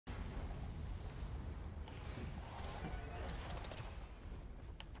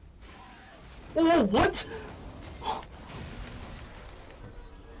Oh, what?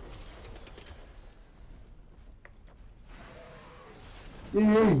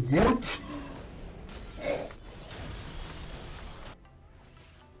 Oh, what?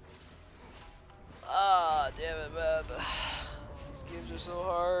 Ah, damn it, man. These games are so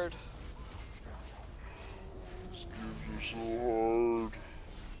hard. These games are so hard.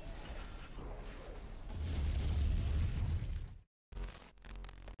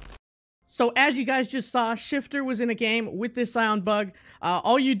 So as you guys just saw, Shiphtur was in a game with this Sion bug.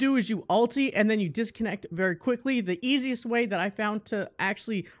 All you do is you ulti and then you disconnect very quickly. The easiest way that I found to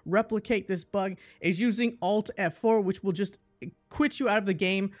actually replicate this bug is using Alt F4, which will just quit you out of the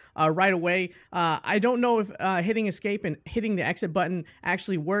game right away. I don't know if hitting escape and hitting the exit button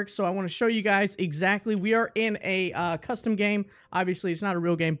actually works, so I want to show you guys exactly. We are in a custom game. Obviously, it's not a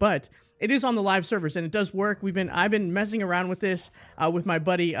real game, but it is on the live servers and it does work. I've been messing around with this with my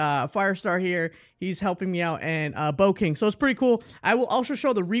buddy Firestar here. He's helping me out, and Bo King. So it's pretty cool. I will also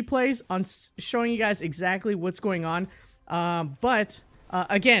show the replays on showing you guys exactly what's going on.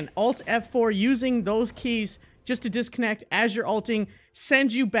 Again, Alt F4 using those keys just to disconnect as you're ulting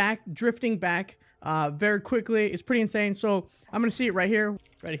sends you back, drifting back very quickly. It's pretty insane. So I'm gonna see it right here.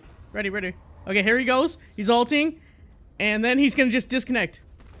 Ready, ready, ready. Okay, here he goes. He's ulting, and then he's gonna just disconnect.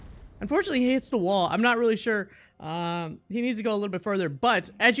 Unfortunately, he hits the wall. I'm not really sure. He needs to go a little bit further.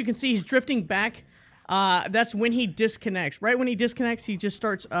 But as you can see, he's drifting back. That's when he disconnects. Right when he disconnects, he just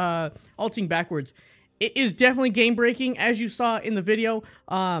starts ulting backwards. It is definitely game-breaking, as you saw in the video.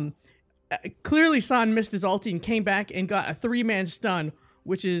 Clearly, Sion missed his ulti and came back and got a 3-man stun,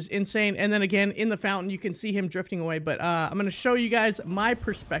 which is insane. And then again, in the fountain, you can see him drifting away. But I'm going to show you guys my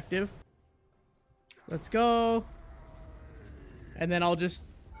perspective. Let's go. And then I'll just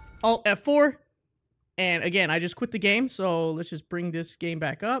Alt F4, and again, I just quit the game, so let's just bring this game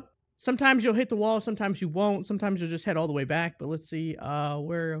back up. Sometimes you'll hit the wall, sometimes you won't, sometimes you'll just head all the way back, but let's see,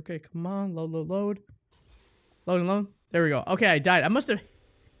 okay, come on, load. Load. There we go. Okay, I died. I must have,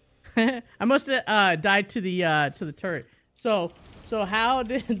 died to the turret. So how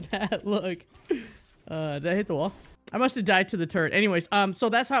did that look? Did I hit the wall? I must have died to the turret. Anyways, so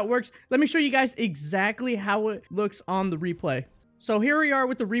that's how it works. Let me show you guys exactly how it looks on the replay. So here we are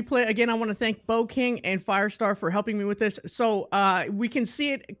with the replay. Again, I want to thank Bo King and Firestar for helping me with this. So we can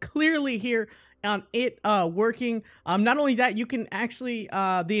see it clearly here on it working. Not only that, you can actually,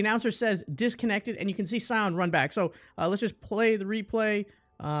 the announcer says disconnected, and you can see Sion run back. So let's just play the replay.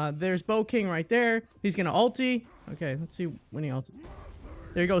 There's Bo King right there. He's going to ulti. Okay, let's see when he ultis.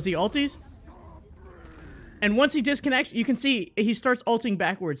 There he goes. He ultis. And once he disconnects, you can see he starts ulting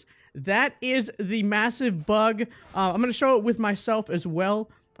backwards. That is the massive bug. I'm going to show it with myself as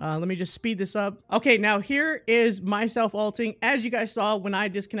well. Let me just speed this up. Okay, now here is myself ulting. As you guys saw, when I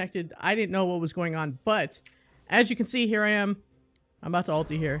disconnected, I didn't know what was going on. But as you can see, here I am. I'm about to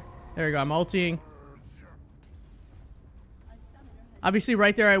ulti here. There we go. I'm ulting. Obviously,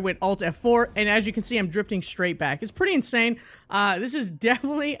 right there, I went Alt F4, and as you can see, I'm drifting straight back. It's pretty insane. This is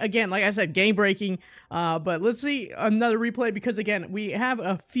definitely, again, like I said, game-breaking. But let's see another replay, because, again, we have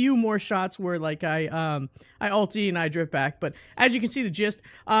a few more shots where, like, I ulti and I drift back. But as you can see, the gist.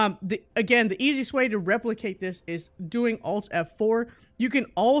 Again, the easiest way to replicate this is doing Alt F4. You can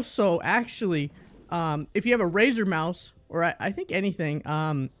also actually, if you have a Razer mouse, or I think anything,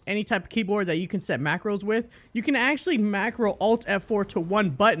 any type of keyboard that you can set macros with, you can actually macro Alt F4 to one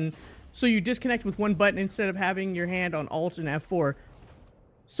button, so you disconnect with one button instead of having your hand on Alt and F4.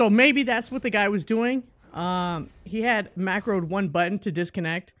 So maybe that's what the guy was doing. He had macroed one button to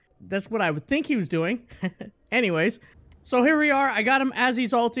disconnect. That's what I would think he was doing. Anyways, so here we are. I got him as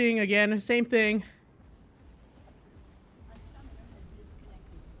he's ulting again. Same thing.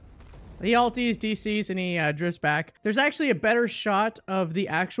 He ultis, DCs, and he drifts back. There's actually a better shot of the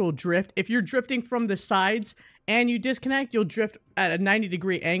actual drift. If you're drifting from the sides and you disconnect, you'll drift at a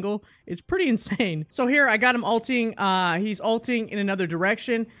 90-degree angle. It's pretty insane. So here, I got him ulting. He's ulting in another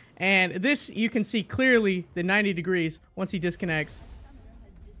direction. And this, you can see clearly the 90 degrees once he disconnects.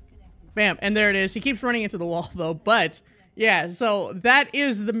 Bam, and there it is. He keeps running into the wall, though. But, yeah, so that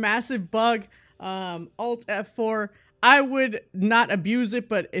is the massive bug. Alt F4. I would not abuse it,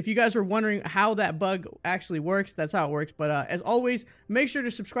 but if you guys were wondering how that bug actually works, that's how it works. But as always, make sure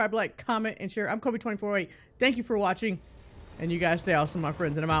to subscribe, like, comment, and share. I'm Kobe248. Thank you for watching, and you guys stay awesome, my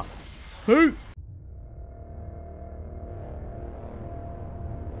friends, and I'm out. Peace!